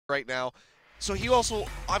right now. So he also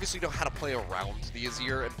obviously know how to play around the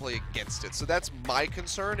Azir and play against it. So that's my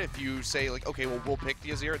concern. If you say like, okay, well we'll pick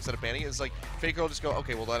the Azir instead of banning it, it's like Faker will just go,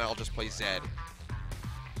 okay, well then I'll just play Zed.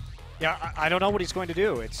 Yeah, I don't know what he's going to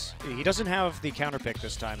do. He doesn't have the counter pick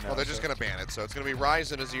this time, though. Well, they're just going to ban it. So it's going to be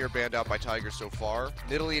Ryze and Azir banned out by Tigers so far.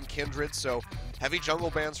 Nidalee and Kindred, so heavy jungle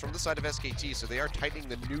bans from the side of SKT, so they are tightening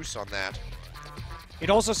the noose on that. It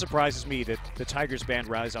also surprises me that the Tigers banned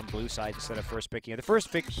Ryze on blue side instead of first picking it. The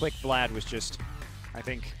first pick Vlad was just, I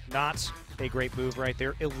think, not a great move right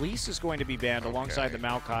there. Elise is going to be banned alongside the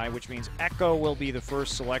Maokai, which means Echo will be the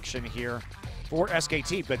first selection here for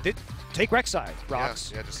SKT. But take Rek'Sai,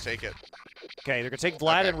 ROX. Yeah, just take it. Okay, they're going to take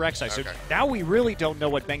Vlad and Rek'Sai. So now we really don't know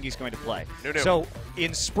what Bengi's going to play. No. So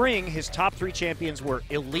in spring, his top 3 champions were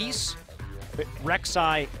Elise,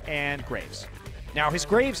 Rek'Sai, and Graves. Now, his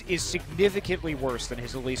Graves is significantly worse than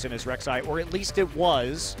his Elise and his Rek'Sai, or at least it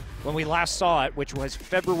was when we last saw it, which was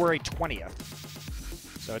February 20th.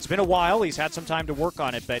 So it's been a while. He's had some time to work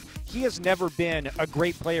on it, but he has never been a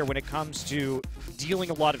great player when it comes to dealing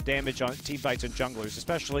a lot of damage on teamfights and junglers,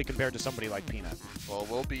 especially compared to somebody like Peanut. Well,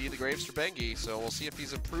 we'll be the Graves for Bengi, so we'll see if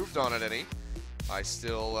he's improved on it any. I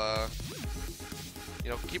still,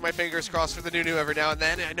 keep my fingers crossed for the new every now and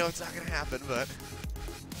then. I know it's not going to happen, but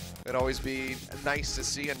it'd always be nice to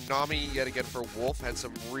see. And Nami, yet again for Wolf, had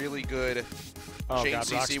some really good Chain God,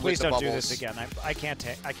 CC ROX, with please the don't bubbles. do this again. I can't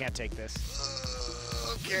take this.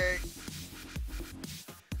 Okay.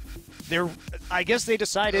 I guess they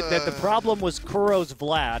decided that the problem was Kuro's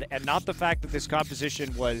Vlad and not the fact that this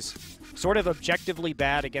composition was sort of objectively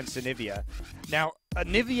bad against Anivia. Now,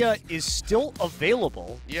 Anivia is still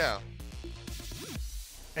available. Yeah.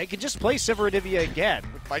 They can just play Sivir Anivia again.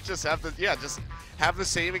 Might just have the, just have the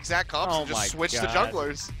same exact comps and just switch the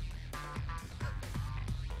junglers.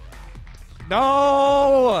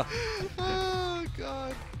 No! Oh,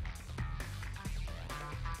 God.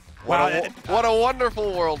 Wow, what a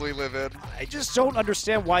wonderful world we live in. I just don't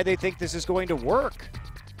understand why they think this is going to work.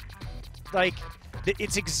 Like,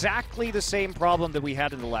 it's exactly the same problem that we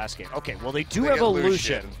had in the last game. Okay, well, they do have a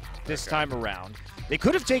Lucian this time around. They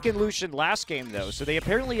could have taken Lucian last game, though, so they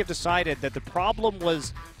apparently have decided that the problem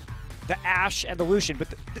was the Ashe and the Lucian.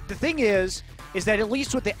 But the thing is that at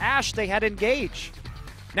least with the Ashe, they had Engage.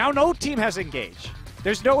 Now no team has Engage.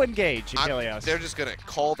 There's no Engage in Helios. They're just going to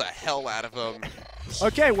call the hell out of them.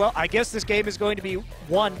 Okay, well, I guess this game is going to be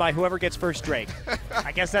won by whoever gets first Drake.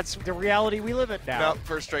 I guess that's the reality we live in now. No,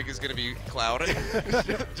 first Drake is going to be Cloud,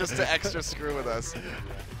 just to extra screw with us.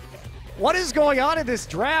 What is going on in this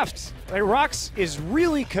draft? Like, ROX is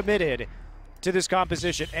really committed to this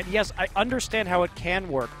composition. And yes, I understand how it can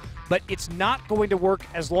work, but it's not going to work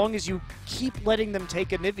as long as you keep letting them take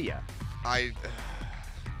Anivia. I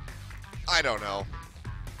don't know.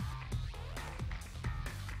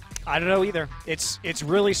 I don't know either. It's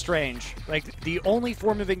really strange. Like, the only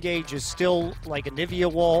form of Engage is still like a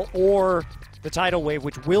Anivia wall or the tidal wave,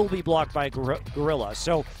 which will be blocked by Gorilla.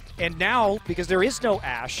 So, and now, because there is no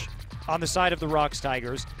Ashe on the side of the ROX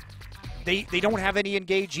Tigers, they don't have any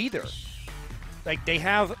Engage either. Like, they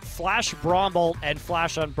have Flash Bramble and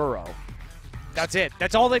Flash on Burrow. That's it.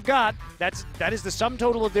 That's all they've got. That is the sum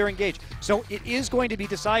total of their Engage. So it is going to be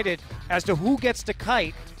decided as to who gets to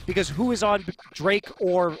kite, because who is on Drake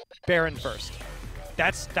or Baron first.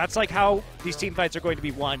 That's like how these team fights are going to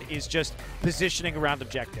be won, is just positioning around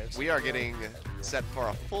objectives. We are getting set for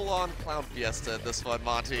a full-on clown fiesta in this one,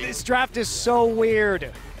 Monty. This draft is so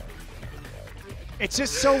weird. It's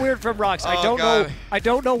just so weird from ROX. Oh, I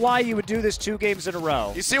don't know why you would do this 2 games in a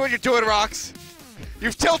row. You see what you're doing, ROX?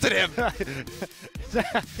 You've tilted him.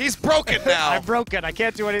 He's broken now. I'm broken. I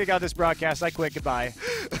can't do anything on this broadcast. I quit. Goodbye.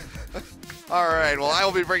 All right. Well, I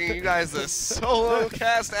will be bringing you guys the solo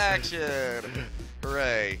cast action.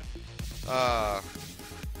 Hooray.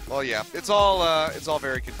 Well, yeah. It's all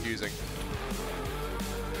very confusing.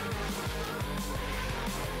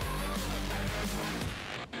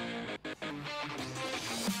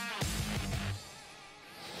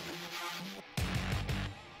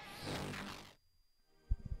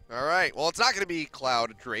 All right, well, it's not going to be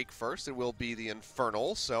Cloud Drake first. It will be the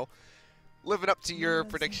Infernal, so living up to your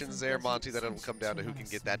predictions there, Monty, that it'll come down to who can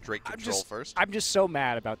get that Drake control first. I'm just so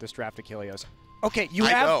mad about this draft, Achilleos. Okay, you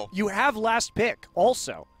have last pick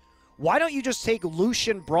also. Why don't you just take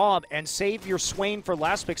Lucian Braum and save your Swain for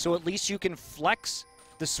last pick, so at least you can flex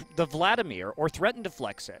the Vladimir or threaten to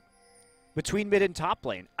flex it between mid and top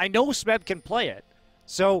lane? I know Smeb can play it,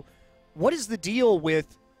 so what is the deal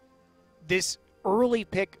with this early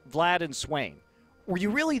pick Vlad and Swain? Were you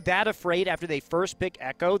really that afraid after they first pick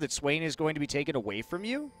Echo that Swain is going to be taken away from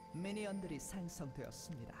you? 미니언들이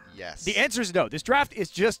생성되었습니다. Yes. The answer is no. This draft is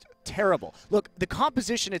just terrible. Look, the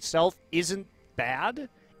composition itself isn't bad.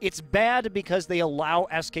 It's bad because they allow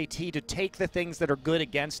SKT to take the things that are good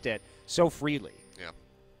against it so freely. Yeah.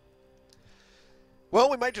 Well,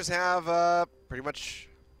 we might just have pretty much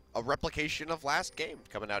a replication of last game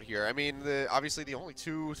coming out here. I mean, obviously the only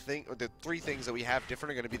the three things that we have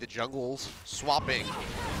different are going to be the jungles swapping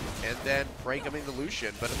and then Prey coming to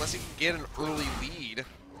Lucian. But unless he can get an early lead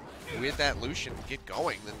with that Lucian and get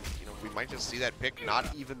going, then we might just see that pick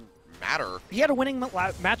not even matter. He had a winning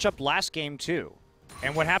matchup last game too.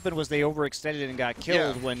 And what happened was they overextended and got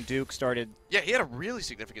killed when Duke started. Yeah, he had a really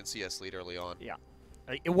significant CS lead early on. Yeah.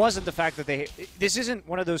 It wasn't the fact that this isn't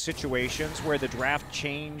one of those situations where the draft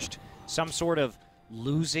changed some sort of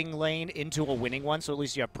losing lane into a winning one, so at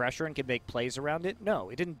least you have pressure and can make plays around it. No,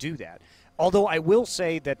 it didn't do that. Although I will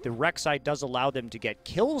say that the REX side does allow them to get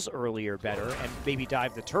kills earlier better and maybe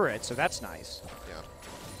dive the turret, so that's nice.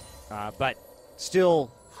 Yeah. But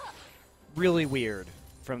still really weird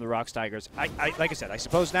from the ROX Tigers. Like I said, I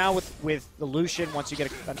suppose now with the Lucian, once you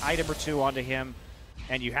get an item or two onto him,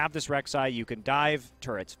 and you have this Rek'Sai, you can dive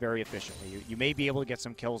turrets very efficiently. You may be able to get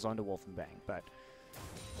some kills onto Wolf and Bang, but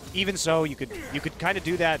even so, you could kind of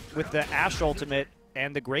do that with the Ashe ultimate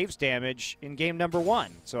and the Graves damage in game number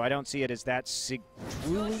 1. So I don't see it as that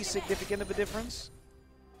truly significant of a difference.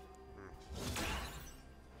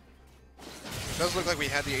 It does look like we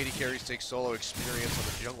had the 80 carries take solo experience on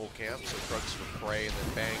the jungle camp, so Krugs for Prey and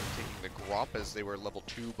then Bang taking the Grop as they were level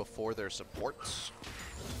 2 before their supports.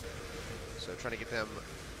 So trying to get them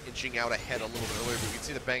inching out ahead a little bit earlier, but you can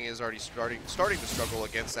see that Bang is already starting to struggle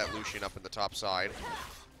against that Lucian up in the top side.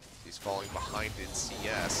 He's falling behind in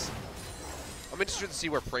CS. I'm interested to see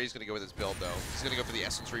where Prey's going to go with his build, though. He's going to go for the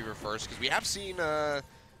Essence Reaver first, because we have seen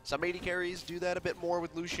some 80 carries do that a bit more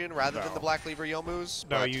with Lucian rather than the Black Cleaver Yomus.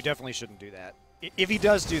 No, you definitely shouldn't do that. If he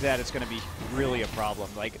does do that, it's going to be really a problem.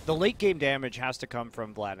 Like, the late game damage has to come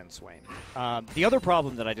from Vlad and Swain. The other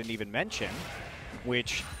problem that I didn't even mention,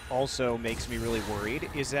 which also makes me really worried,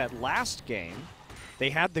 is that last game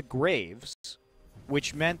they had the Graves,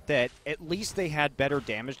 which meant that at least they had better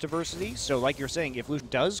damage diversity. So like you're saying, if Lucian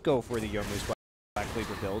does go for the Yomu's Black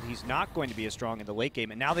Cleaver build, he's not going to be as strong in the late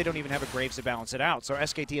game, and now they don't even have a Graves to balance it out. So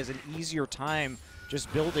SKT has an easier time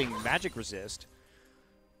just building magic resist.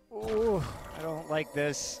 Ooh, I don't like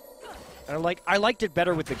this. I liked it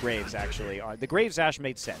better with the Graves, actually. The Graves Ashe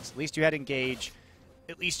made sense. At least you had Engage.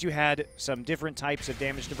 At least you had some different types of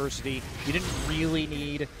damage diversity. You didn't really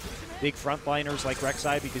need big frontliners like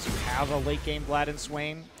Rek'Sai because you have a late game Vlad and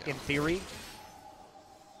Swain, in theory.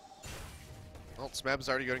 Well, Smeb's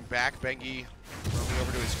already going back. Bengi moving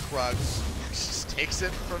over to his Krugs. Just takes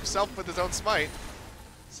it for himself with his own smite.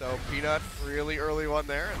 So Peanut, really early one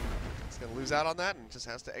there, and he's going to lose out on that and just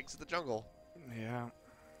has to exit the jungle. Yeah.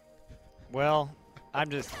 Well, I'm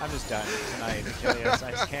just done tonight.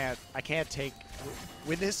 I can't take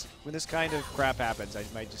when this kind of crap happens. I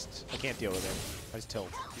can't deal with it. I just tilt.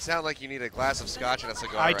 You sound like you need a glass of scotch and a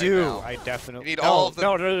cigar. I right do. Now. I definitely. You need all of the.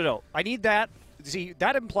 No. I need that. See,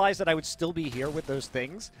 that implies that I would still be here with those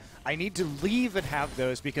things. I need to leave and have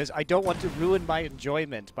those because I don't want to ruin my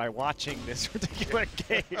enjoyment by watching this particular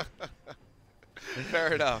game.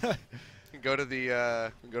 Fair enough. Go to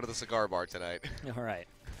the cigar bar tonight. All right.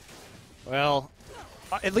 Well,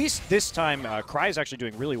 at least this time, Cry is actually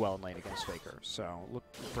doing really well in lane against Faker. So look,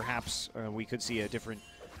 perhaps we could see a different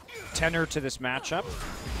tenor to this matchup.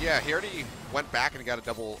 Yeah, he already went back and got a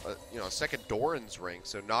double, a second Doran's ring.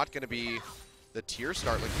 So not going to be the tier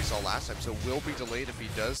start like we saw last time. So will be delayed if he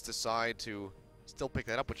does decide to still pick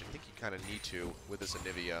that up, which I think you kind of need to with this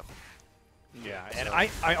Anivia. Yeah, and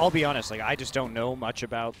I'll be honest, like I just don't know much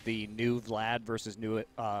about the new Vlad versus new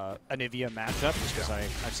Anivia matchup just because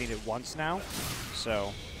I've seen it once now.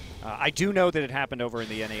 So I do know that it happened over in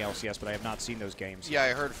the NA LCS, but I have not seen those games. Yeah, I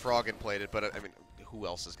heard Froggen played it, but I mean, who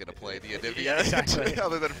else is going to play the Anivia yeah, exactly.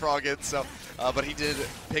 other than Froggen? So, but he did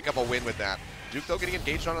pick up a win with that. Duke, though, getting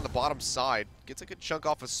engaged on the bottom side. Gets a good chunk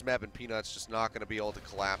off of Smeb, and Peanut's just not going to be able to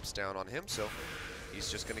collapse down on him, so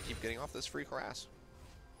he's just going to keep getting off this free harass.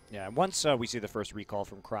 Yeah, and once we see the first recall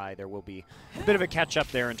from Cry, there will be a bit of a catch-up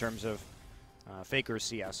there in terms of Faker's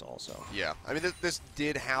CS also. Yeah, I mean, this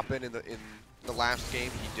did happen in the last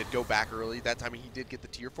game. He did go back early. That time he did get the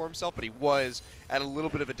tier for himself, but he was at a little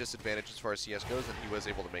bit of a disadvantage as far as CS goes, and he was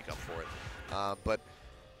able to make up for it. But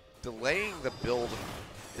delaying the build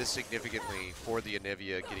this significantly for the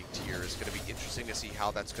Anivia getting tier is going to be interesting to see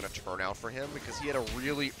how that's going to turn out for him, because he had a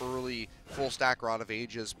really early full stack Rod of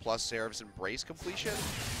Ages plus Seraph's Embrace completion.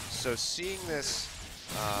 So seeing this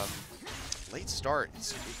late start,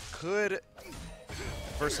 it could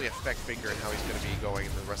adversely affect Finger and how he's going to be going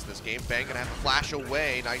in the rest of this game. Bang going to have to flash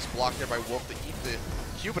away. Nice block there by Wolf to eat the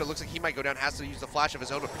Q, but it looks like he might go down. Has to use the flash of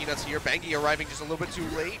his own, but Peanuts here. Bangy arriving just a little bit too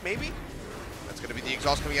late, maybe? That's going to be the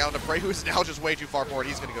exhaust coming out onto Prey, who is now just way too far forward.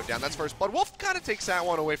 He's going to go down. That's first blood. Wolf kind of takes that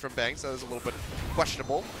one away from Bang, so that was a little bit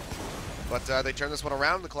questionable. But they turn this one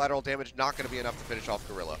around. The collateral damage not going to be enough to finish off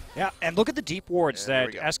Gorilla. Yeah, and look at the deep wards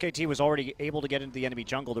that SKT was already able to get into the enemy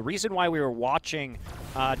jungle. The reason why we were watching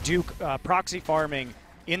Duke proxy farming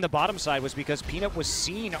in the bottom side was because Peanut was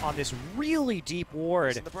seen on this really deep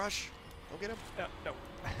ward. He's in the brush. Don't get him. No.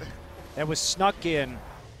 That was snuck in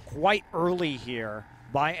quite early here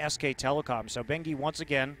by SK Telecom. So Bengi once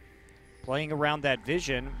again playing around that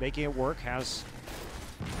vision, making it work. Has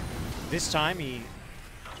this time he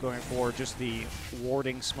going for just the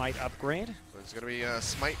warding smite upgrade. So it's going to be a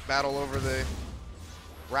smite battle over the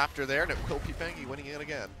Raptor there, and it will be Bengi winning it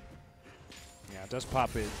again. Yeah, it does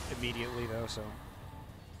pop it immediately though, so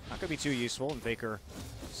not going to be too useful. And Faker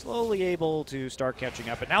slowly able to start catching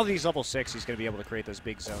up. But now that he's level 6, he's going to be able to create those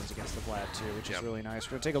big zones against the Vlad too, which is really nice.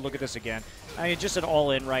 We're going to take a look at this again. I mean, just an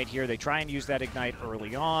all-in right here. They try and use that Ignite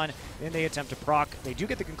early on. Then they attempt to proc. They do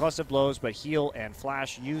get the concussive blows, but heal and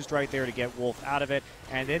flash used right there to get Wolf out of it.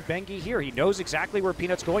 And then Bengi here, he knows exactly where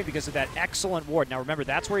Peanut's going because of that excellent ward. Now remember,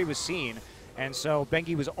 that's where he was seen. And so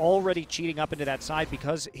Bengi was already cheating up into that side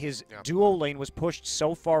because his duo lane was pushed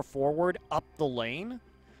so far forward up the lane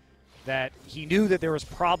that he knew that there was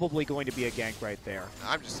probably going to be a gank right there.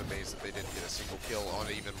 I'm just amazed that they didn't get a single kill on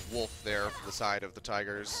even Wolf there from the side of the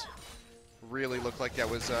Tigers. Really looked like that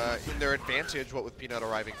was in their advantage, what with Peanut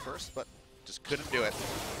arriving first, but just couldn't do it.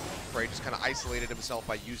 Frey just kind of isolated himself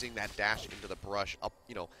by using that dash into the brush up,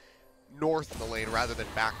 you know, north of the lane rather than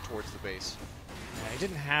back towards the base. Yeah, he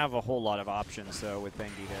didn't have a whole lot of options, though, with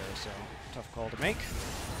Bengi there, so tough call to make.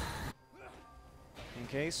 In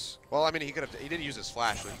case. Well, I mean, he didn't use his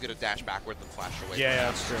flash, so he could have dashed backward and flashed away. Yeah,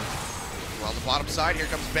 that's true. Well, on the bottom side, here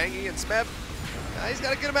comes Bengi and Smeb. He's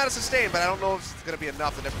got a good amount of sustain, but I don't know if it's going to be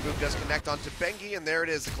enough. The next move does connect onto Bengi, and there it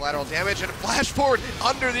is, the collateral damage, and a flash forward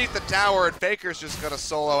underneath the tower, and Faker's just going to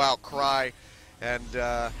solo out Cry. And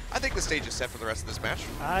I think the stage is set for the rest of this match.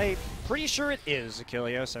 I'm pretty sure it is,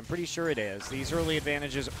 Achilles. I'm pretty sure it is. These early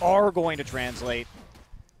advantages are going to translate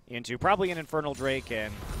into probably an Infernal Drake,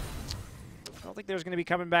 and I don't think there's going to be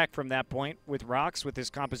coming back from that point with ROX, with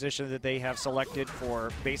this composition that they have selected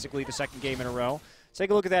for basically the second game in a row. Let's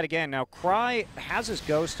take a look at that again. Now, Cry has his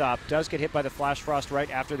Ghost Stop, does get hit by the Flash Frost right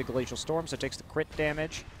after the Glacial Storm, so takes the crit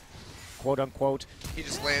damage, quote-unquote. He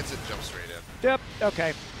just lands and jumps straight in. Yep,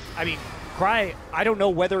 okay. I mean, Cry, I don't know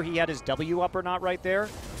whether he had his W up or not right there,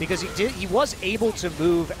 because he was able to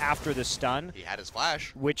move after the stun. He had his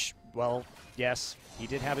flash. Which, well, yes, he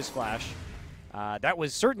did have his flash. That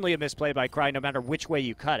was certainly a misplay by Cry, no matter which way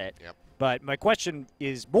you cut it. Yep. But my question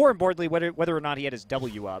is, more importantly, whether or not he had his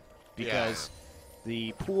W up, because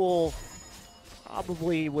the pool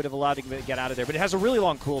probably would have allowed him to get out of there. But it has a really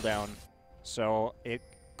long cooldown, so it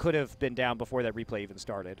could have been down before that replay even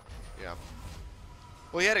started. Yeah.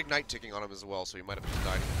 Well, he had Ignite ticking on him as well, so he might have just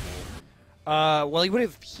died in the pool. Well, he would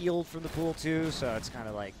have healed from the pool, too, so it's kind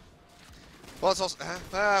of like... Well, it's also...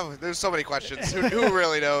 there's so many questions. Who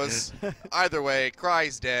really knows? Either way,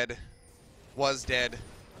 Cry's dead. Was dead.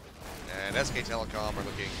 And SK Telecom are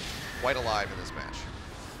looking quite alive in this match.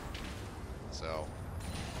 So,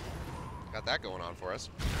 got that going on for us.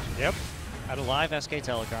 Yep. Out alive, SK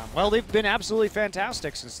Telecom. Well, they've been absolutely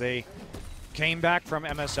fantastic since they came back from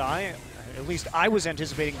MSI. At least I was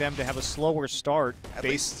anticipating them to have a slower start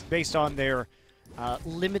based on their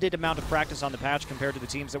limited amount of practice on the patch compared to the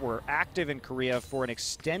teams that were active in Korea for an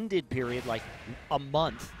extended period, like a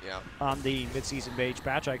month on the mid-season beige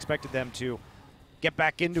patch. I expected them to get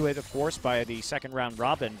back into it, of course, by the second round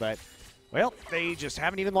robin, but well, they just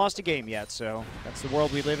haven't even lost a game yet, so that's the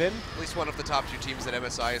world we live in. At least one of the top 2 teams at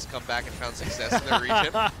MSI has come back and found success in their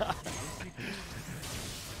region.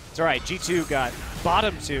 It's all right. G2 got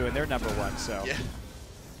bottom 2, and they're number 1. So yeah.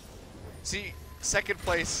 See, second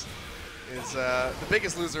place is the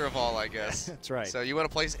biggest loser of all, I guess. That's right. So you want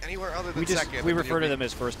to place anywhere other than second. We refer to them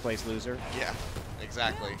as first place loser. Yeah,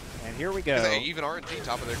 exactly. And here we go. They even RNG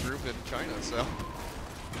top of their group in China, so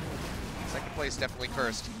second place definitely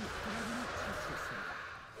cursed.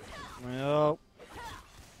 Well,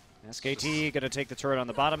 SKT going to take the turret on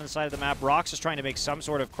the bottom side of the map. ROX is trying to make some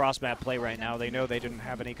sort of cross-map play right now. They know they didn't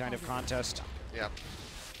have any kind of contest. Yeah,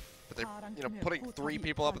 but they're putting 3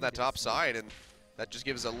 people up in that top side, and that just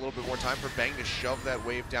gives a little bit more time for Bang to shove that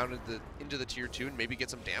wave down into the tier 2 and maybe get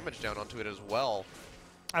some damage down onto it as well.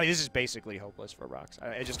 I mean, this is basically hopeless for ROX.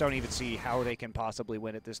 I just don't even see how they can possibly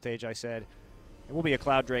win at this stage. I said It will be a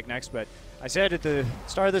Cloud Drake next, but I said at the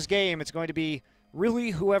start of this game, it's going to be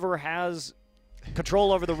really whoever has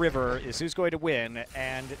control over the river is who's going to win.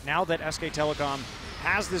 And now that SK Telecom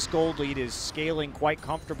has this gold lead, is scaling quite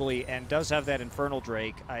comfortably, and does have that Infernal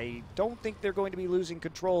Drake, I don't think they're going to be losing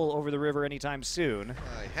control over the river anytime soon.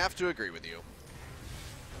 I have to agree with you.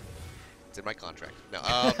 It's in my contract. No,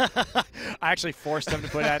 I actually forced them to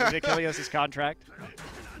put that into Achilles' contract.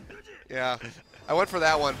 Yeah. I went for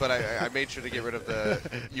that one, but I made sure to get rid of the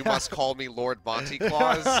 "you must call me Lord Monty"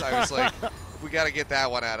 clause. I was like, we got to get that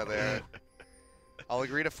one out of there. I'll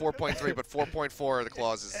agree to 4.3, but 4.4 the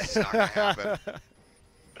clause is not going to happen.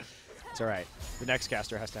 It's all right. The next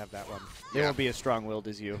caster has to have that one. They Yeah. won't be as strong-willed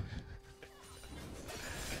as you.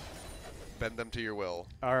 Bend them to your will.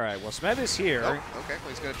 All right. Well, Smed is here. Oh, okay. Well,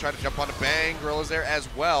 he's going to try to jump on a bang. Gorilla's there as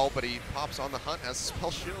well, but he pops on the hunt, has a spell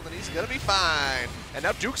shield, and he's going to be fine. And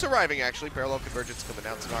now Duke's arriving, actually. Parallel Convergence coming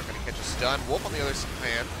down, so not going to catch a stun. Wolf on the other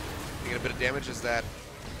hand, getting a bit of damage as that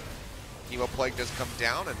Chemo Plague does come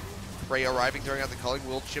down, and Prey arriving, throwing out the culling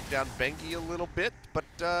will chip down Bengi a little bit, but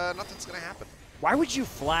nothing's going to happen. Why would you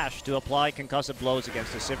flash to apply concussive blows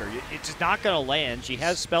against a Sivir? It's just not going to land. She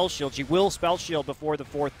has spell shield. She will spell shield before the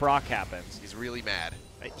 4th proc happens. He's really mad.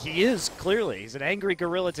 He is, clearly. He's an angry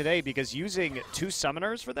gorilla today because using 2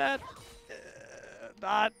 summoners for that,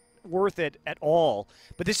 not worth it at all.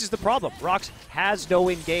 But this is the problem. ROX has no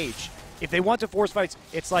engage. If they want to force fights,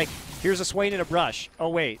 it's like, here's a Swain and a brush. Oh,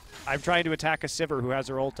 wait, I'm trying to attack a Sivir who has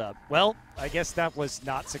her ult up. Well, I guess that was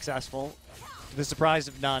not successful, to the surprise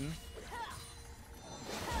of none.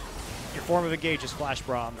 Your form of engage is Flash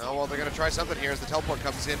Braum. Oh, well, they're going to try something here as the teleport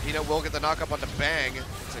comes in. Peanut will get the knock up onto Bang.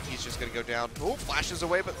 Looks like he's just going to go down. Oh, flashes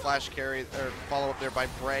away, but flash carry, or follow up there by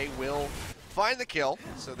Prey will find the kill.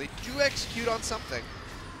 So they do execute on something.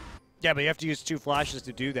 Yeah, but you have to use 2 flashes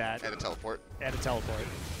to do that. And a teleport. And a teleport.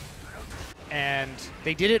 And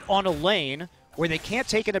they did it on a lane where they can't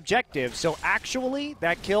take an objective, so actually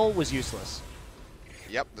that kill was useless.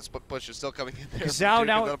 Yep, the split push is still coming in there. Because now,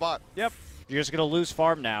 the bot. Yep. You're just going to lose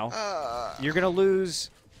farm now. You're going to lose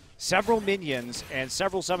several minions and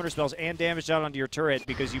several summoner spells and damage down onto your turret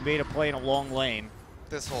because you made a play in a long lane.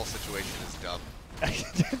 This whole situation is dumb.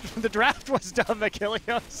 The draft was dumb,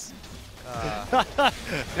 Achilles. You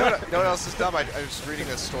know what else is dumb? I was reading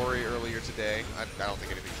a story earlier today. I don't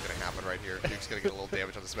think anything's going to happen right here. Duke's going to get a little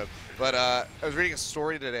damage on the Smith. But I was reading a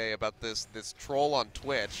story today about this troll on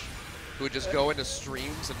Twitch who would just go into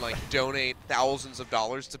streams and like donate thousands of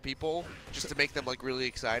dollars to people just to make them like really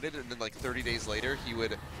excited, and then like 30 days later he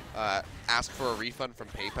would ask for a refund from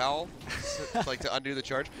PayPal, like to undo the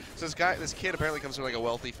charge. So this kid apparently comes from like a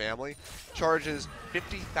wealthy family, charges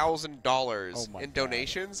 $50,000 in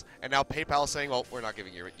donations, and now PayPal is saying, well, we're not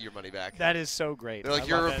giving you your money back. That is so great. They're like,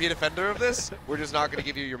 you're a repeat offender of this. We're just not going to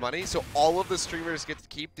give you your money. So all of the streamers get to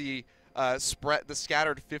keep the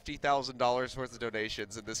scattered $50,000 worth of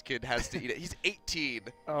donations, and this kid has to eat it. He's 18.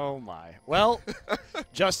 Oh my. Well,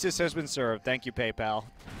 justice has been served. Thank you, PayPal.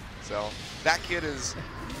 So that kid is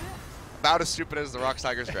about as stupid as the ROX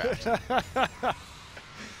Tigers draft.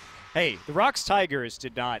 Hey, the ROX Tigers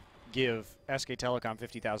did not give SK Telecom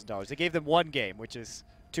 $50,000. They gave them 1 game, which is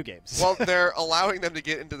 2 games. Well, they're allowing them to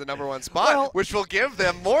get into the #1 spot, which will give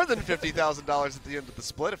them more than $50,000 at the end of the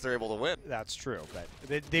split if they're able to win. That's true, but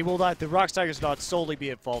they will not. The ROX Tigers will not solely be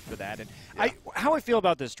at fault for that. And yeah. How I feel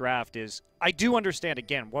about this draft is I do understand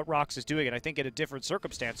again what ROX is doing, and I think in a different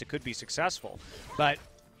circumstance it could be successful. But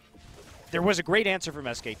there was a great answer from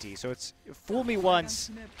SKT, so it's fool me once,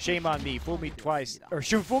 shame on me. Fool me twice, or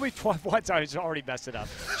fool me once, I already messed it up.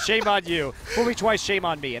 Shame on you. Fool me twice, shame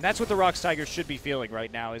on me. And that's what the ROX Tigers should be feeling right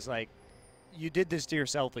now is like, you did this to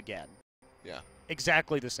yourself again. Yeah.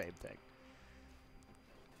 Exactly the same thing.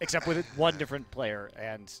 Except with 1 different player,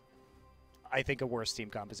 and I think a worse team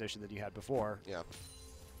composition than you had before. Yeah.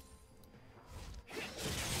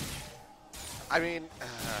 I mean,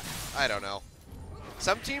 I don't know.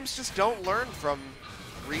 Some teams just don't learn from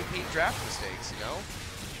repeat draft mistakes, you know?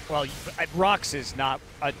 Well, ROX is not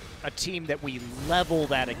a team that we level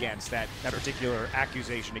that against, that particular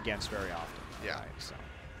accusation against very often. Yeah. Right, so.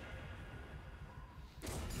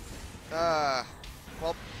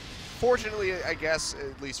 Well, fortunately, I guess,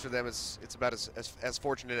 at least for them, it's about as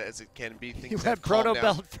fortunate as it can be. You had Proto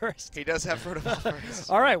Belt first. He does have Proto Belt first.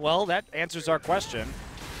 All right, well, that answers our question.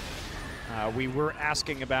 We were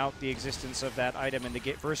asking about the existence of that item in the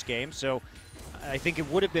first game, so I think it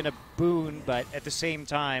would have been a boon, but at the same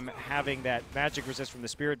time, having that magic resist from the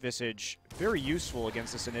Spirit Visage, very useful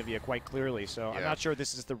against the Sinivia quite clearly, so I'm not sure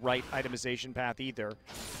this is the right itemization path either.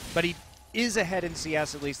 But he is ahead in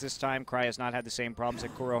CS, at least this time. Cry has not had the same problems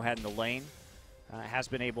that Kuro had in the lane. has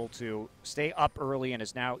been able to stay up early and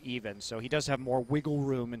is now even. So he does have more wiggle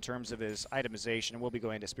room in terms of his itemization, and we'll be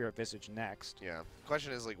going to Spirit Visage next. Yeah. The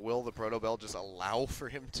question is, like, will the Proto Bell just allow for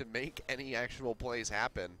him to make any actual plays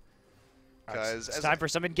happen? Because it's time for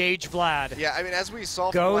some engage, Vlad. Yeah, I mean, as we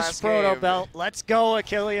saw from the Ghost last Proto game, Belt. Let's go,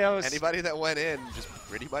 Achilleos. anybody that went in just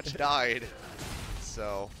pretty much died.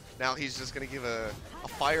 So now he's just going to give a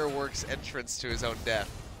fireworks entrance to his own death.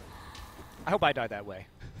 I hope I die that way.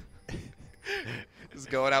 Just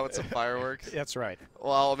going out with some fireworks. That's right.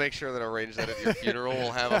 Well, I'll make sure that I'll arrange that at your funeral.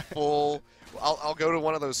 We'll have a full... I'll go to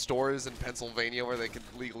one of those stores in Pennsylvania where they can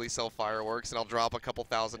legally sell fireworks, and I'll drop a couple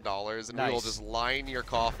 $1,000s, and we will just line your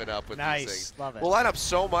coffin up with these things. Love it. We'll line up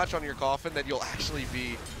so much on your coffin that you'll actually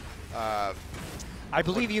be... I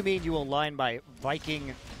believe you mean you will line my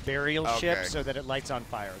Viking burial ship so that it lights on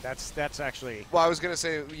fire. That's actually... Well, I was going to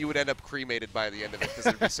say you would end up cremated by the end of it because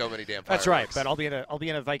there'd be so many damn fireworks. That's right, but I'll be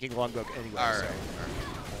in a Viking longboat anyway. All right. So. All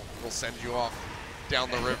right. We'll send you off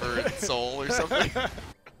down the river in Seoul or something.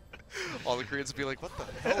 All the Koreans would be like, what the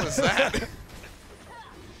hell is that?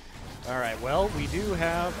 All right, well, we do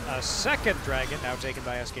have a second dragon now taken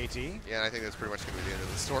by SKT. Yeah, and I think that's pretty much going to be the end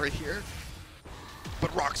of the story here.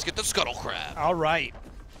 But ROX get the Scuttle Crab. All right.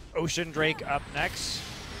 Ocean Drake up next.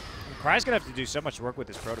 Cry's going to have to do so much work with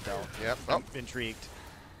his Protobell. Yep. I'm intrigued.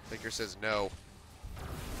 Faker says no.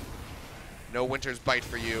 No Winter's Bite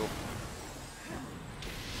for you.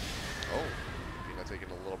 Oh. Peanut taking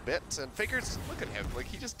a little bit. And Faker's, look at him. Like,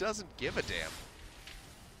 he just doesn't give a damn.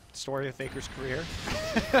 Story of Faker's career.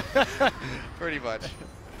 Pretty much.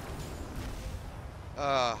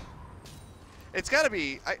 It's got to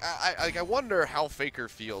be. I wonder how Faker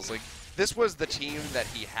feels. Like, this was the team that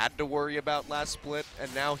he had to worry about last split,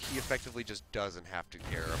 and now he effectively just doesn't have to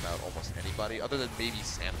care about almost anybody other than maybe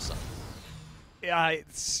Samsung. Yeah,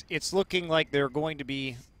 it's looking like there are going to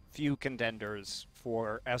be few contenders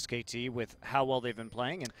for SKT with how well they've been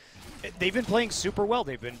playing, and they've been playing super well.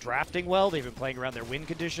 They've been drafting well. They've been playing around their win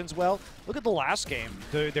conditions well. Look at the last game.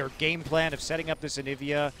 Their game plan of setting up this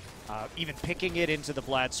Anivia, even picking it into the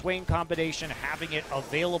Vlad Swain combination, having it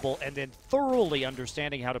available, and then thoroughly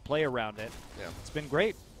understanding how to play around it. Yeah, it's been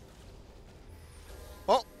great.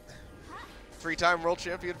 Well, three-time world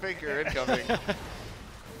champion Faker incoming.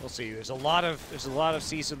 We'll see. There's a lot of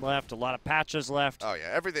season left, a lot of patches left. Oh yeah,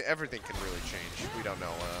 everything can really change. We don't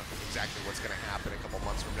know exactly what's going to happen a couple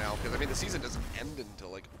months from now, because I mean the season doesn't end until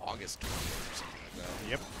like August 20th or something like that.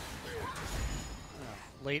 Yep.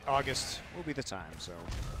 Late August will be the time. So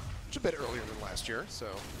it's a bit earlier than last year. So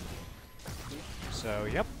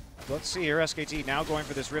yep. Let's see here. SKT now going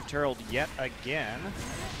for this Rift Herald yet again.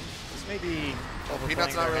 This may be. Well,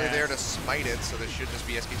 Peanut's not really there to smite it, so this should just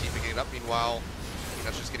be SKT picking it up. Meanwhile,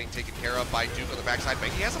 Peanut's just getting taken care of by Duke on the backside. But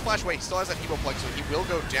he has a flash away. He still has that Evo plug, so he will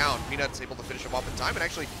go down. Peanut's able to finish him off in time. And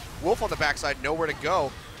actually, Wolf on the backside, nowhere to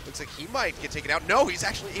go. Looks like he might get taken out. No, he's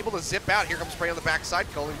actually able to zip out. Here comes Spray on the backside.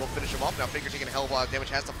 Culling will finish him off. Now Faker taking a hell of a lot of damage.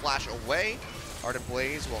 Has to flash away. Ardent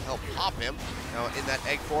Blaze will help pop him. Now in that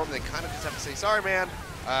egg form, they kind of just have to say, sorry, man,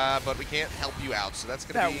 but we can't help you out. So that's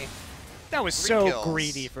going to be... That was so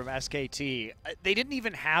greedy from SKT. They didn't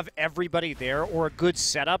even have everybody there or a good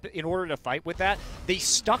setup in order to fight with that. They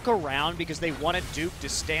stuck around because they wanted Duke to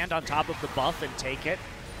stand on top of the buff and take it.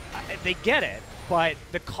 They get it, but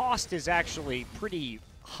the cost is actually pretty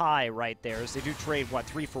high right there as they do trade, what,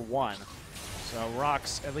 3 for 1. So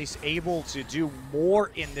ROX at least able to do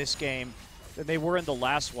more in this game than they were in the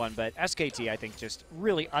last one, but SKT, I think, just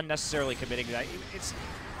really unnecessarily committing to that.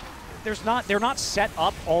 They're not set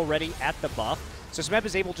up already at the buff, so Smeb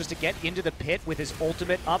is able just to get into the pit with his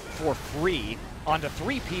ultimate up for free onto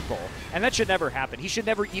 3 people, and that should never happen. He should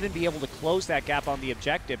never even be able to close that gap on the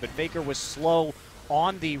objective, but Faker was slow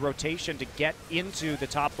on the rotation to get into the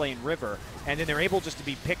top lane river, and then they're able just to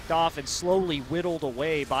be picked off and slowly whittled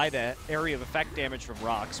away by the area of effect damage from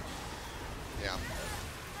ROX. Yeah.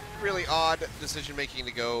 Really odd decision-making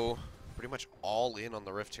to go pretty much all in on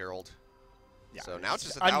the Rift Herald. Yeah, so now it's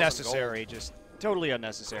just unnecessary, just totally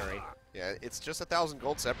unnecessary. Yeah, it's just 1,000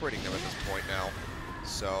 gold separating them at this point now.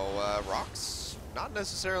 So ROX not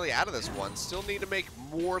necessarily out of this one. Still need to make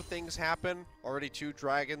more things happen. Already 2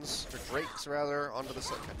 dragons, or drakes rather, onto the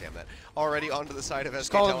side. God damn that. Already onto the side of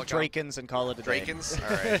SK Telecom. Call them Drakens and call it a day. Drakens?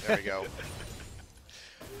 All right, there we go.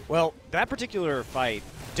 Well, that particular fight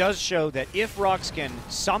does show that if ROX can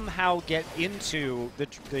somehow get into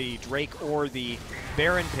the Drake or the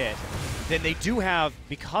Baron pit, then they do have,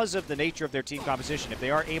 because of the nature of their team composition, if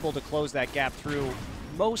they are able to close that gap through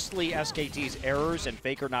mostly SKT's errors and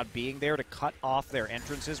Faker not being there to cut off their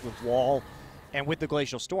entrances with Wall and with the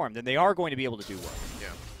Glacial Storm, then they are going to be able to do work. Yeah.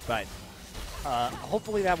 But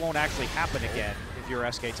Hopefully that won't actually happen again if you're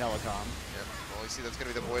SK Telecom. Yep. Well, you see that's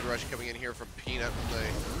going to be the Void Rush coming in here from Peanut from the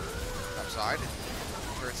top side.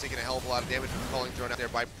 Turret's taking a hell of a lot of damage from calling thrown out there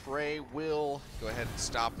by Prey. Will go ahead and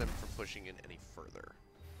stop them from pushing in any further.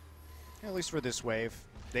 At least for this wave.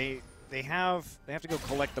 They have to go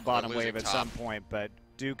collect the bottom wave at some point, but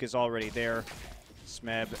Duke is already there.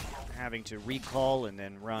 Smeb having to recall and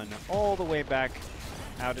then run all the way back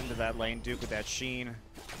out into that lane. Duke with that Sheen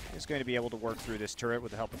is going to be able to work through this turret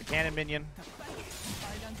with the help of the cannon minion.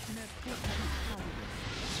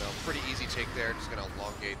 So pretty easy take there. Just going to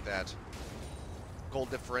elongate that gold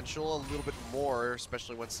differential a little bit more,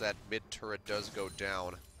 especially once that mid turret does go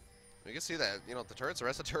down. You can see that, you know, the rest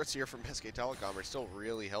of the turrets here from SK Telecom are still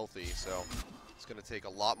really healthy, so it's going to take a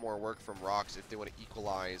lot more work from ROX if they want to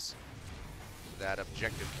equalize that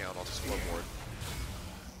objective count on the scoreboard.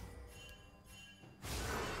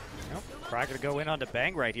 Nope. Cracker to go in onto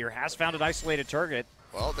Bang right here. Has found an isolated target.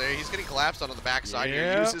 Well, there he's getting collapsed onto the backside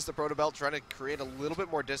here. Uses the Proto Belt, trying to create a little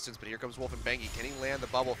bit more distance, but here comes Wolf and Bangy. Can he land the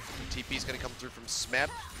bubble? TP's going to come through from Smeb.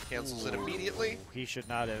 Cancels it immediately. He should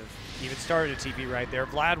not have even started a TP right there.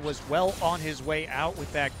 Vlad was well on his way out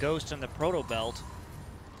with that Ghost and the Proto Belt.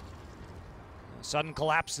 Sudden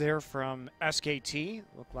collapse there from SKT.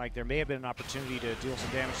 Looked like there may have been an opportunity to deal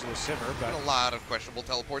some damage to the Sivir, but a lot of questionable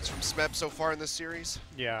teleports from Smeb so far in this series.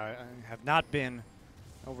 Yeah, I have not been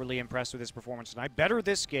overly impressed with his performance tonight. Better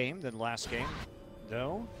this game than last game,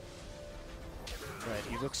 though.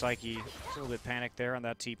 But he looks like he's a little bit panicked there on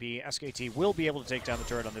that TP. SKT will be able to take down the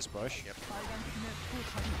turret on this push. Yep.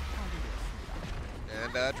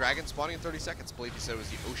 And Dragon spawning in 30 seconds. I believe he said it was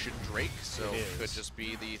the Ocean Drake, so it could just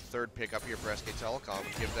be the third pick up here for SK Telecom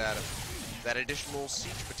and give that additional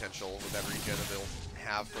siege potential with every gen that they'll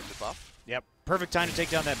have from the buff. Yep, perfect time to take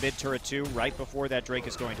down that mid turret too, right before that Drake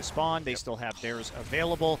is going to spawn. They still have theirs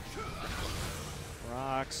available.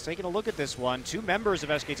 ROX taking a look at this one. Two members of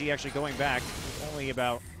SKT actually going back. Only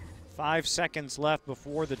about 5 seconds left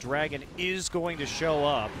before the Dragon is going to show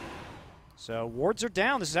up. So wards are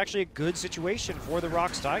down. This is actually a good situation for the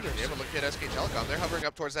ROX Tigers. Yeah, but look at SK Telecom. They're hovering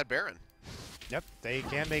up towards that Baron. Yep, they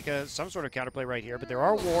can make some sort of counterplay right here, but there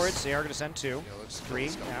are wards. They are going to send two. Yeah, three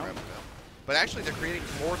now. But actually, they're creating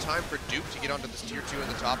more time for Duke to get onto this tier 2 on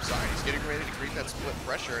the top side. He's getting ready to create that split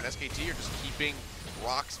pressure, and SKT are just keeping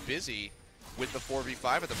ROX busy with the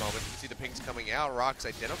 4v5 at the moment. You can see the pings coming out. ROX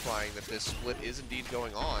identifying that this split is indeed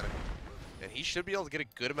going on, and he should be able to get a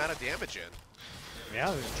good amount of damage in. Yeah,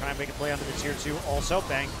 they're trying to make a play onto the tier 2. Also,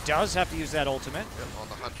 Bang does have to use that ultimate. Yep, on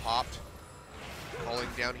the hunt popped. Calling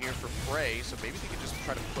down here for Prey, so maybe they can just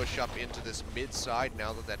try to push up into this mid side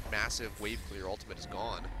now that that massive wave clear ultimate is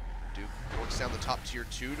gone. Duke works down the top tier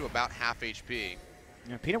 2 to about half HP.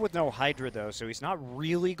 Yeah, Peanut with no Hydra though, so he's not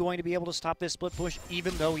really going to be able to stop this split push.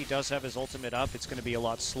 Even though he does have his ultimate up, it's going to be a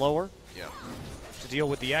lot slower to deal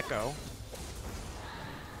with the Echo.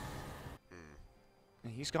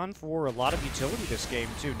 He's gone for a lot of utility this game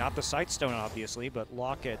too. Not the Sightstone obviously, but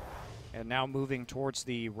Locket, and now moving towards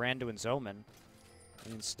the Randuin's Zoman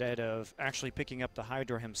instead of actually picking up the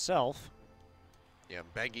Hydra himself. Yeah,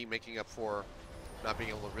 Bangy making up for not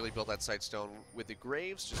being able to really build that Sightstone with the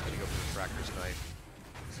Graves, just going to go for the Tracker's Knife.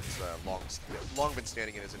 It's long been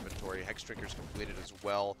standing in his inventory. Hex Tricker's completed as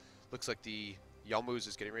well. Looks like the Yalmuz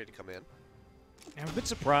is getting ready to come in. I'm a bit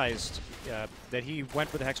surprised that he went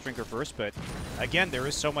for the Hex Drinker first, but again, there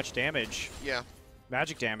is so much damage. Yeah.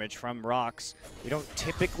 Magic damage from ROX. We don't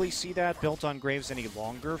typically see that built on Graves any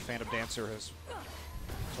longer. Phantom Dancer has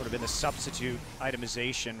sort of been the substitute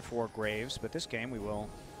itemization for Graves, but this game we will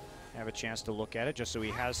have a chance to look at it just so he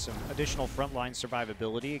has some additional frontline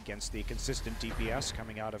survivability against the consistent DPS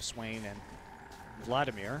coming out of Swain and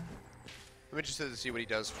Vladimir. I'm interested to see what he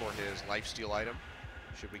does for his lifesteal item,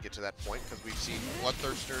 should we get to that point, because we've seen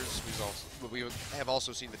Bloodthirsters, we have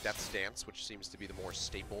also seen the Death's Dance, which seems to be the more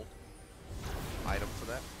staple item for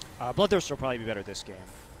that. Bloodthirster will probably be better this game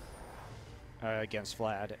against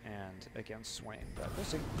Vlad and against Swain, but we'll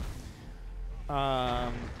see.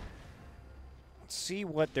 Let's see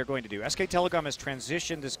what they're going to do. SK Telecom has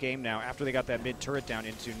transitioned this game now after they got that mid turret down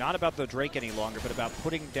into not about the Drake any longer, but about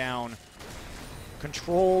putting down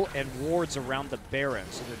control and wards around the Baron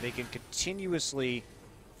so that they can continuously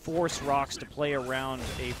force ROX to play around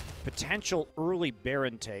a potential early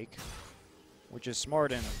Baron take, which is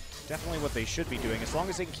smart and definitely what they should be doing, as long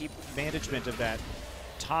as they can keep management of that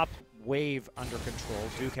top wave under control.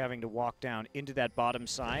 Duke having to walk down into that bottom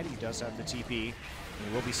side. He does have the TP, and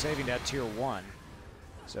he will be saving that tier 1.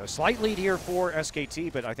 So slight lead here for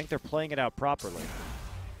SKT, but I think they're playing it out properly.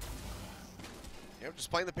 Yeah, just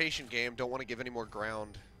playing the patient game. Don't want to give any more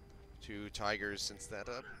ground to Tigers since that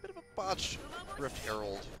bit of a botch Rift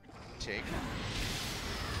Herald take.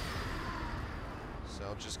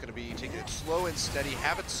 So just going to be taking it slow and steady.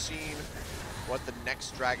 Haven't seen what the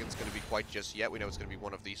next dragon's going to be quite just yet. We know it's going to be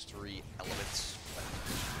one of these three elements.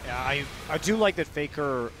 Yeah, I do like that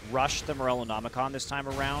Faker rushed the Morellonomicon this time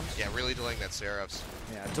around. Yeah, really delaying that Seraphs.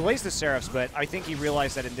 Yeah, delays the Seraphs, but I think he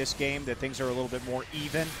realized that in this game that things are a little bit more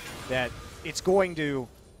even, that it's going to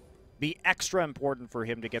be extra important for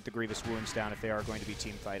him to get the Grievous Wounds down if they are going to be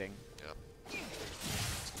team fighting. Yeah.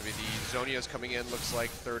 It's going to be the Zonia's coming in, looks like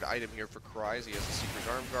third item here for Kryze. He has the Seeker's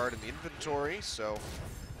Arm Guard in the inventory, so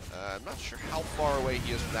I'm not sure how far away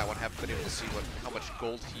he is from that one. Haven't been able to see how much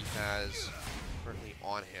gold he has currently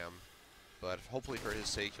on him, but hopefully for his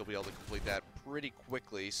sake he'll be able to complete that pretty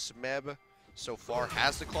quickly. Smeb so far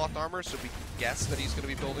has the cloth armor, so we can guess that he's going to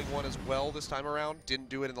be building one as well this time around. Didn't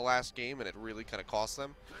do it in the last game, and it really kind of cost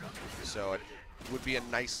them. So it would be a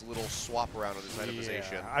nice little swap around on this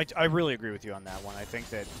itemization. Yeah, I really agree with you on that one. I think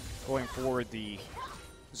that going forward, the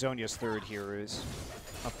Zonia's third here is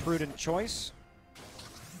a prudent choice.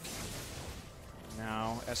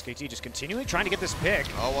 Now, SKT just continually trying to get this pick.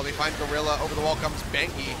 Oh, well, they find Gorilla. Over the wall comes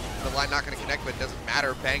Bangy. The line not going to connect, but it doesn't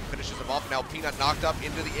matter. Bang finishes him off. Now, Peanut knocked up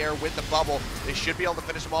into the air with the bubble. They should be able to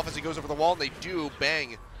finish him off as he goes over the wall, and they do.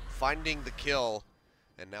 Bang finding the kill.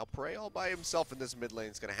 And now Prey all by himself in this mid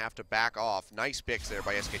lane is going to have to back off. Nice picks there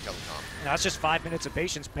by SK Telecom. And that's just 5 minutes of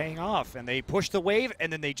patience paying off. And they push the wave,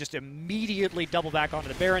 and then they just immediately double back onto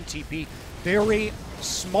the Baron TP. Very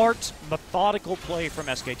smart, methodical play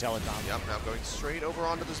from SK Telecom. Yep, now going straight over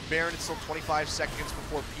onto this Baron. It's still 25 seconds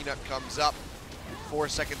before Peanut comes up. 4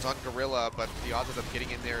 seconds on Gorilla, but the odds of them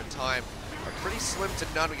getting in there in time are pretty slim to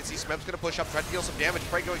none. We can see Smeb's going to push up, try to deal some damage.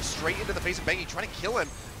 Prey going straight into the face of Bangy, trying to kill him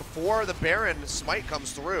before the Baron smite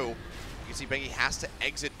comes through. You can see Bangy has to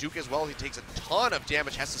exit Duke as well. He takes a ton of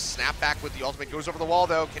damage, has to snap back with the ultimate. Goes over the wall,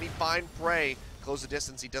 though. Can he find Prey? Close the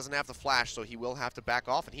distance. He doesn't have the flash, so he will have to back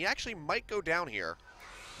off, and he actually might go down here.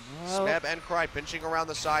 Well, Smeb and Cry pinching around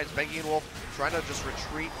the sides. Bangy and Wolf trying to just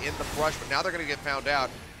retreat in the brush, but now they're going to get found out.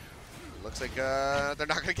 Looks like they're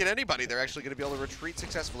not going to get anybody. They're actually going to be able to retreat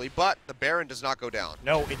successfully, but the Baron does not go down.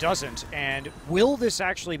 No, it doesn't. And will this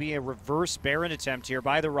actually be a reverse Baron attempt here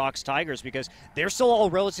by the ROX Tigers? Because they're still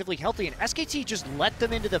all relatively healthy, and SKT just let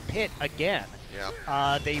them into the pit again.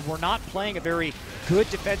 Yeah. They were not playing a very good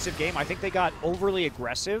defensive game. I think they got overly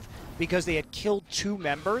aggressive because they had killed 2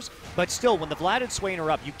 members. But still, when the Vlad and Swain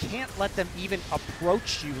are up, you can't let them even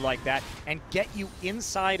approach you like that and get you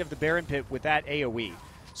inside of the Baron pit with that AoE.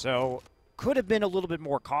 So could have been a little bit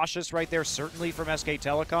more cautious right there, certainly from SK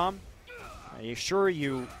Telecom. Sure,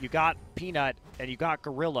 you got Peanut and you got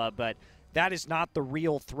Gorilla, but that is not the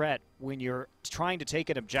real threat when you're trying to take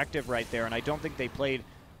an objective right there, and I don't think they played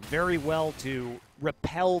very well to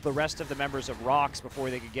repel the rest of the members of ROX before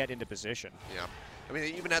they could get into position. Yeah. I mean,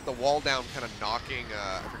 they even had the wall down kind of knocking,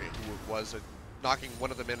 I forget who it was, knocking one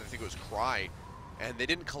of them in, I think it was Cry. And they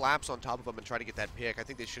didn't collapse on top of him and try to get that pick. I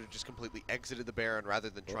think they should have just completely exited the Baron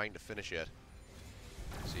rather than trying to finish it.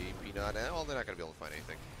 See, Peanut, well, they're not going to be able to find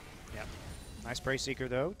anything. Yep. Nice Prey Seeker,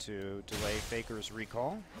 though, to delay Faker's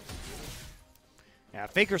recall. Yeah,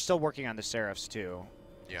 Faker's still working on the Seraphs, too.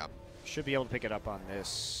 Yeah. Should be able to pick it up on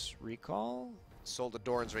this recall. Sold the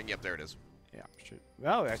Doran's ring. Yep, there it is. Yeah.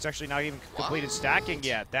 Oh, that's actually not even completed stacking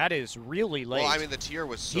yet. That is really late. Well, I mean, the tier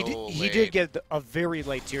was so late. He did get a very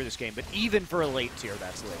late tier this game, but even for a late tier,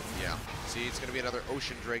 that's late. Yeah. See, it's going to be another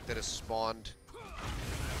Ocean Drake that has spawned.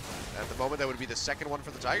 At the moment, that would be the second one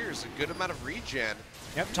for the Tigers. A good amount of regen.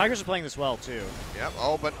 Yep, Tigers are playing this well, too. Yep.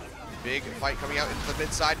 Oh, but big fight coming out into the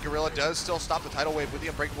mid side. Gorilla does still stop the tidal wave with the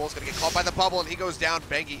Unbreakable. Is going to get caught by the bubble, and he goes down.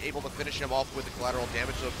 Bangy able to finish him off with the collateral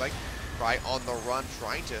damage. It looks like Cry on the run,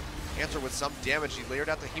 trying to answer with some damage. He layered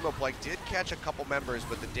out the Hemoplague, did catch a couple members,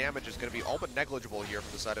 but the damage is going to be all but negligible here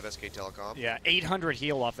from the side of SK Telecom. Yeah, 800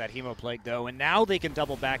 heal off that Hemoplague, though, and now they can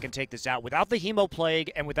double back and take this out. Without the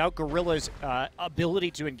Hemoplague and without Gorilla's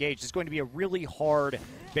ability to engage, it's going to be a really hard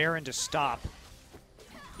Baron to stop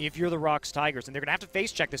if you're the ROX Tigers, and they're going to have to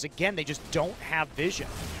face check this. Again, they just don't have vision.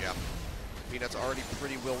 Yeah. Peanut's already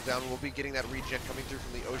pretty well down. We'll be getting that regen coming through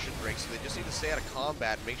from the Ocean Drake, so they just need to stay out of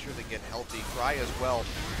combat and make sure they get healthy. Cry as well.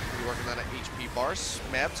 We'll be working on an HP bar.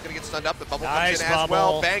 Smeb's going to get stunned up. The bubble comes in as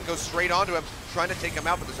well. Bang goes straight onto him, trying to take him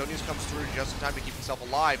out, but the Zonius comes through just in time to keep himself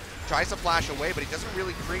alive. Tries to flash away, but he doesn't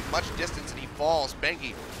really create much distance, and he falls.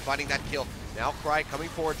 Bangy finding that kill. Now Cry coming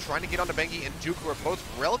forward, trying to get onto Bengi and Duke, who are both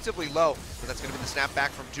relatively low, but that's going to be the snap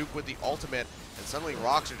back from Duke with the ultimate. And suddenly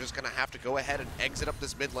ROX are just going to have to go ahead and exit up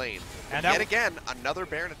this mid lane. And yet again, another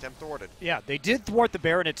Baron attempt thwarted. Yeah, they did thwart the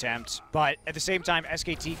Baron attempt, but at the same time,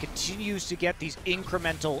 SKT continues to get these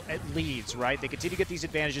incremental leads, right? They continue to get these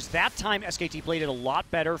advantages. That time, SKT played it a lot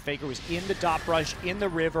better. Faker was in the dot brush, in the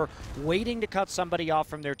river, waiting to cut somebody off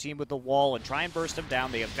from their team with the wall and try and burst them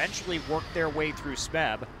down. They eventually worked their way through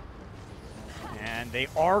Smeb. And they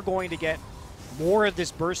are going to get more of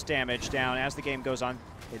this burst damage down as the game goes on.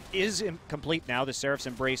 It is complete now, the Seraph's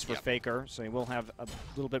Embrace for Faker, so he will have a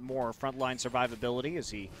little bit more frontline survivability as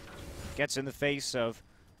he gets in the face of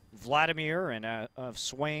Vladimir and of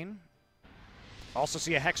Swain. Also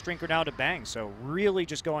see a Hex Drinker now to Bang, so really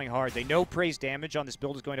just going hard. They know Prey's damage on this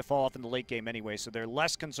build is going to fall off in the late game anyway, so they're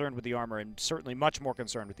less concerned with the armor and certainly much more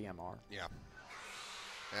concerned with the MR. Yeah,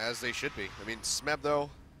 as they should be. I mean, Smeb, though,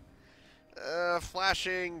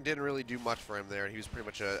 flashing didn't really do much for him there. He was pretty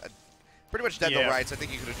much dead to rights. I think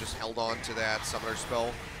he could have just held on to that summoner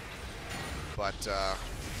spell, but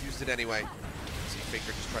used it anyway. See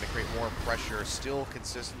Faker just trying to create more pressure. Still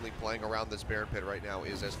consistently playing around this Baron pit right now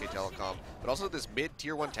is SK Telecom, but also this mid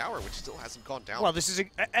tier 1 tower, which still hasn't gone down. Well, this is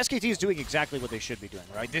SKT is doing exactly what they should be doing,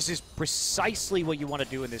 right? This is precisely what you want to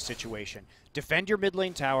do in this situation. Defend your mid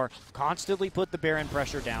lane tower, constantly put the Baron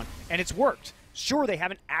pressure down, and it's worked. Sure, they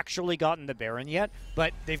haven't actually gotten the Baron yet,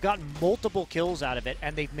 but they've gotten multiple kills out of it,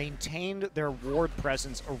 and they've maintained their ward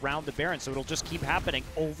presence around the Baron, so it'll just keep happening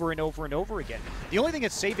over and over and over again. The only thing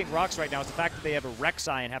that's saving ROX right now is the fact that they have a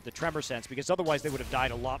Rek'Sai and have the Tremor Sense, because otherwise they would have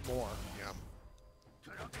died a lot more. Yeah.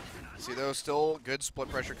 See, though, still good split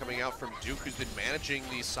pressure coming out from Duke, who's been managing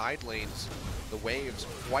these side lanes, the waves,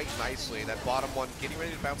 quite nicely. That bottom one getting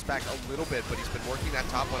ready to bounce back a little bit, but he's been working that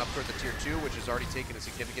top one up toward the tier 2, which has already taken a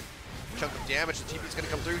significant chunk of damage. The TP's going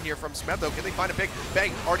to come through here from Smeb, though. Can they find a pick?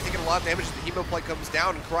 Bang, already taking a lot of damage. The Hemo play comes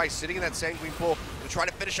down, and Cry sitting in that Sanguine pool to try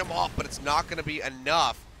to finish him off, but it's not going to be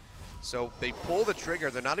enough. So they pull the trigger.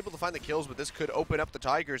 They're not able to find the kills, but this could open up the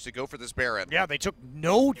Tigers to go for this Baron. Yeah, they took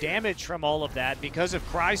no damage from all of that because of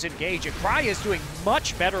Cry's engage. And Cry is doing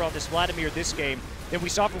much better on this Vladimir this game than we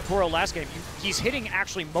saw from Kuro last game. He's hitting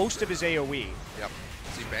actually most of his AoE. Yep.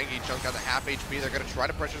 See Bengi chunk out the half HP. They're going to try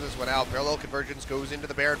to pressure this one out. Parallel convergence goes into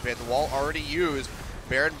the Baron pit. The wall already used.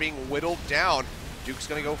 Baron being whittled down. Duke's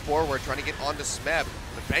going to go forward, trying to get onto Smeb.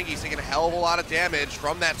 But Bengi's taking a hell of a lot of damage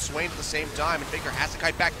from that Swain at the same time, and Faker has to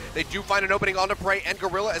kite back. They do find an opening onto Prey and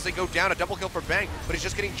Gorilla as they go down. A double kill for Bang, but he's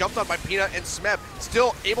just getting jumped on by Peanut and Smeb.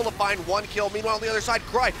 Still able to find one kill. Meanwhile, on the other side,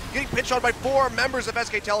 Cry getting pitched on by 4 members of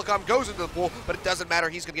SK Telecom, goes into the pool, but it doesn't matter.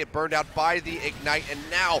 He's going to get burned out by the Ignite, and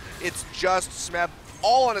now it's just Smeb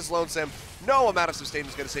all on his lonesome. No amount of sustain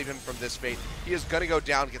is going to save him from this fate. He is going to go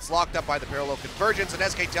down, gets locked up by the parallel convergence, and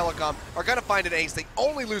SK Telecom are going to find an ace. They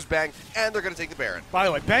only lose Bang, and they're going to take the Baron. By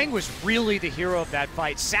the way, Bang was really the hero of that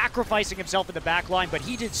fight, sacrificing himself in the back line, but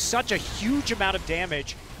he did such a huge amount of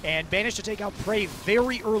damage and managed to take out Prey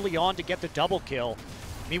very early on to get the double kill.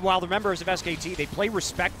 Meanwhile, the members of SKT, they play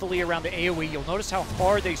respectfully around the AoE. You'll notice how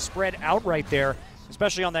hard they spread out right there,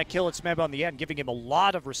 especially on that kill at Smeb on the end, giving him a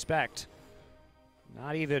lot of respect.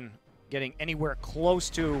 Not even getting anywhere close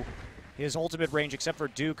to his ultimate range except for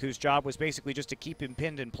Duke, whose job was basically just to keep him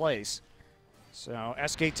pinned in place. So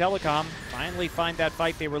SK Telecom finally find that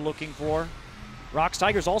fight they were looking for. ROX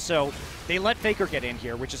Tigers also, they let Faker get in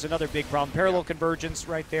here, which is another big problem. Parallel convergence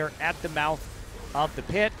right there at the mouth of the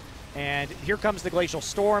pit. And here comes the Glacial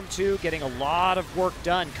Storm, too, getting a lot of work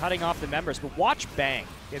done, cutting off the members. But watch Bang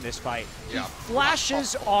in this fight. Yeah. He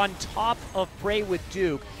flashes on top of Prey with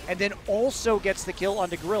Duke, and then also gets the kill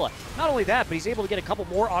onto Gorilla. Not only that, but he's able to get a couple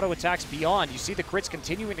more auto attacks beyond. You see the crits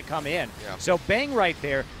continuing to come in. Yeah. So Bang right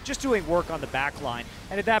there, just doing work on the back line.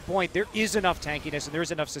 And at that point, there is enough tankiness and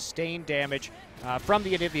there's enough sustained damage from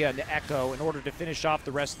the Anivia and the Echo in order to finish off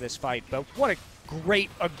the rest of this fight. But what a great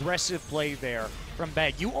aggressive play there from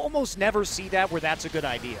Bang. You almost never see that where that's a good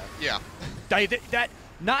idea. Yeah. That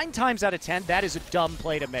 9 times out of 10, that is a dumb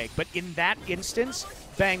play to make. But in that instance,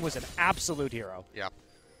 Bang was an absolute hero. Yeah.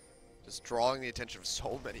 Just drawing the attention of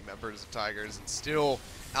so many members of Tigers and still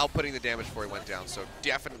outputting the damage before he went down. So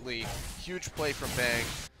definitely huge play from Bang.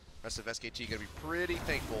 Rest of SKT going to be pretty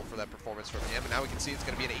thankful for that performance from him. And now we can see it's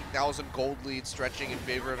going to be an 8,000 gold lead stretching in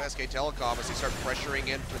favor of SK Telecom as they start pressuring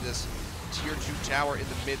in for this tier 2 tower in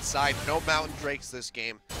the mid side. No Mountain Drakes this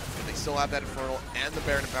game, but they still have that Infernal and the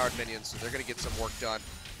Baron empowered minions, so they're going to get some work done.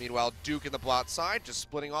 Meanwhile, Duke in the bot side, just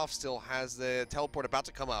splitting off, still has the teleport about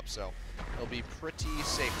to come up, so it'll be pretty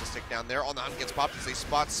safe to stick down there. On the hunt gets popped as they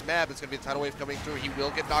spot Smeb. It's going to be a tidal wave coming through. He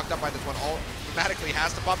will get knocked up by this one. Automatically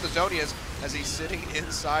has to pop the Zonias. as he's sitting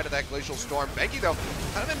inside of that Glacial Storm. Benki, though,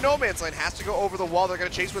 kind of in no man's land, has to go over the wall. They're going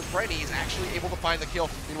to chase with Prey. He's actually able to find the kill.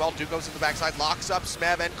 Meanwhile, Duke goes to the backside, locks up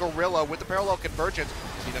Smev and Gorilla with the parallel convergence.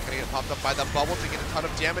 He's not going to get popped up by the bubble to get a ton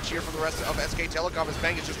of damage here from the rest of SK Telecom as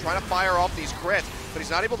Bang is just trying to fire off these crits, but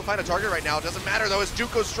he's not able to find a target right now. It doesn't matter, though, as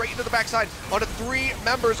Duke goes straight into the backside onto 3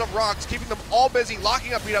 members of ROX, keeping them all busy,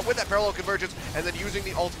 locking up Peanut with that parallel convergence, and then using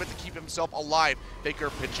the ultimate to keep himself alive.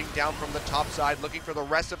 Faker pitching down from the top side, looking for the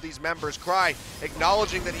rest of these members. Cry,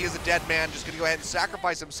 acknowledging that he is a dead man, just going to go ahead and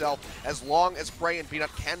sacrifice himself as long as Prey and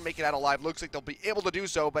Peanut can make it out alive. Looks like they'll be able to do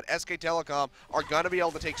so, but SK Telecom are going to be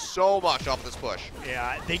able to take so much off of this push. Yeah,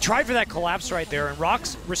 they tried for that collapse right there, and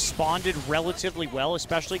ROX responded relatively well,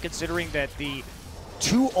 especially considering that the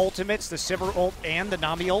 2 ultimates, the Sivir ult and the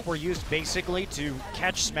Nami ult, were used basically to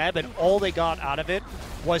catch Smeb, and all they got out of it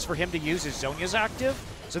was for him to use his Zhonya's active.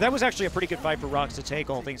 So that was actually a pretty good fight for ROX to take,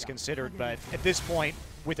 all things considered, but at this point,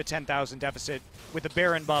 with a 10,000 deficit, with the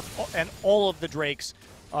Baron buff, and all of the Drakes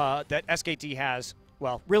that SKT has,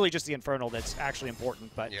 well, really just the Infernal that's actually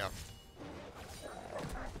important, but... Yeah.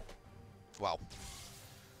 Wow.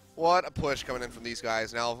 What a push coming in from these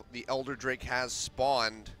guys. Now the Elder Drake has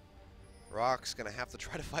spawned. ROX gonna have to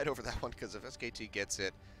try to fight over that one, because if SKT gets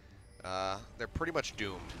it, they're pretty much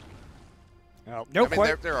doomed. Well, I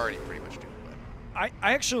mean, they're already pretty much doomed. But.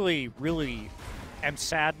 I actually really am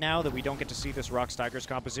sad now that we don't get to see this ROX Tigers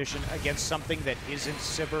composition against something that isn't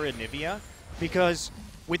Sivir and Nivea, because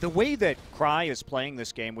with the way that Cry is playing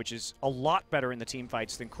this game, which is a lot better in the team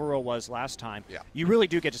fights than Kuro was last time, yeah, you really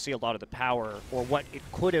do get to see a lot of the power, or what it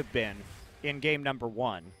could have been in game number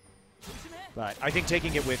 1. But I think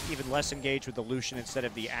taking it with even less engaged with the Lucian instead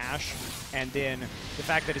of the Ashe, and then the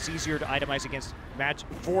fact that it's easier to itemize against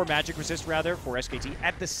magic resist rather for SKT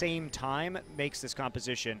at the same time makes this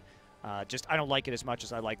composition just, I don't like it as much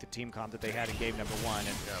as I like the team comp that they had in game number 1, and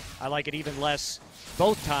yeah, I like it even less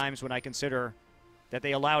both times when I consider that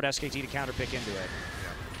they allowed SKT to counterpick into it.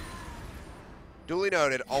 Yeah. Duly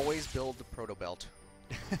noted, always build the proto belt.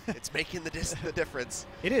 It's making the difference.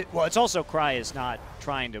 It is. Well, it's also Cry is not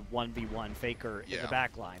trying to 1v1 Faker in the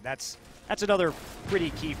back line. That's another pretty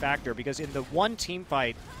key factor, because in the one team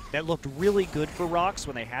fight that looked really good for ROX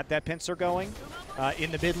when they had that pincer going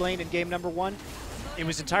in the mid lane in game number 1, it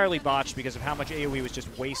was entirely botched because of how much AoE was just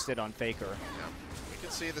wasted on Faker. Yeah. You can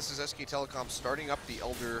see this is SK Telecom starting up the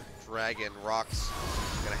Elder Dragon. ROX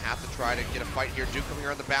gonna have to try to get a fight here. Duke coming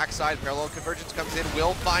around the backside. Parallel convergence comes in.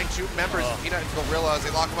 Will find 2 members. Peanut and Gorilla as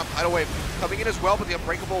they lock him up. Tidal Wave coming in as well, but the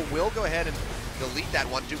Unbreakable will go ahead and delete that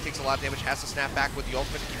one. Duke takes a lot of damage, has to snap back with the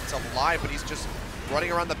ultimate to keep himself alive, but he's just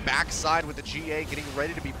running around the backside with the GA, getting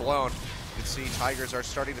ready to be blown. You can see Tigers are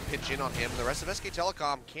starting to pitch in on him. The rest of SK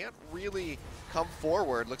Telecom can't really come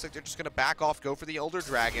forward. Looks like they're just gonna back off, go for the Elder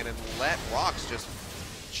Dragon, and let ROX just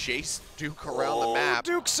chase Duke around the map.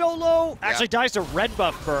 Duke solo! Actually dies to red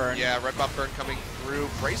buff burn. Yeah, red buff burn coming through.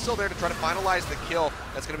 Frey's still there to try to finalize the kill.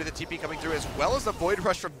 That's going to be the TP coming through, as well as the Void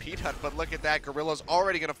Rush from Peanut. But look at that, Gorilla's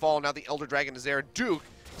already going to fall. Now the Elder Dragon is there. Duke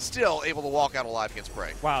still able to walk out alive against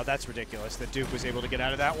Prey. Wow, that's ridiculous that Duke was able to get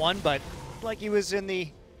out of that one, but like he was in the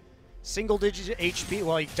single-digit HP.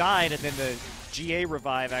 Well, he died, and then the GA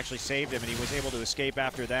revive actually saved him, and he was able to escape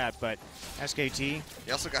after that, but SKT...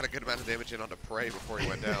 He also got a good amount of damage in onto Prey before he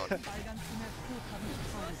went down.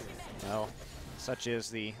 Well, such is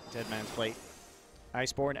the Dead Man's Plate.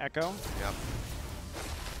 Iceborne Echo. Yep.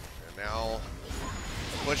 And now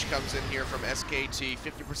the push comes in here from SKT.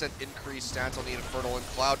 50% increased stats on the Infernal and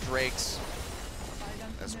Cloud Drakes,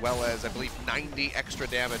 as well as, I believe, 90 extra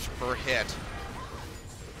damage per hit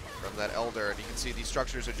from that Elder. And you can see these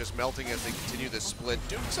structures are just melting as they continue this split.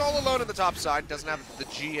 Duke's all alone on the top side, doesn't have the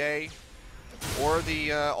GA or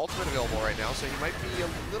the ultimate available right now, so he might be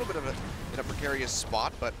a little bit of in a precarious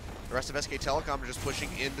spot, but the rest of SK Telecom are just pushing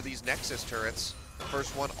into these Nexus turrets. The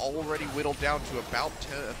first one already whittled down to about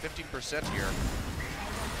 15% here.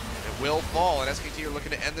 It will fall, and SKT are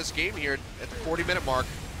looking to end this game here at the 40-minute mark.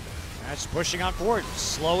 That's pushing on forward,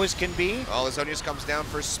 slow as can be. Oh, Lazonius comes down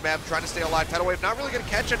for Smeb, trying to stay alive. Tidal Wave not really going to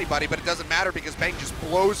catch anybody, but it doesn't matter because Bang just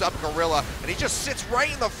blows up Gorilla, and he just sits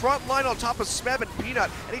right in the front line on top of Smeb and Peanut,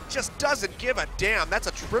 and he just doesn't give a damn. That's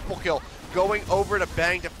a triple kill going over to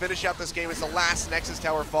Bang to finish out this game as the last Nexus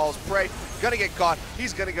Tower falls. Prey gonna get caught.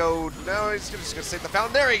 He's gonna go, no, he's just gonna save the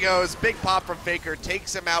fountain. There he goes. Big pop from Faker,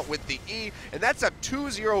 takes him out with the E, and that's a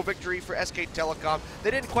 2-0 victory for SK Telecom.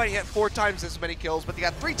 They didn't quite hit 4 times as many kills, but they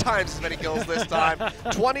got 3 times as many kills this time.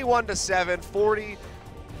 21-7,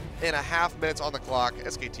 40.5 minutes on the clock.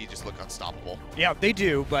 SKT just look unstoppable. Yeah, they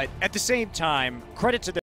do, but at the same time, credit to them.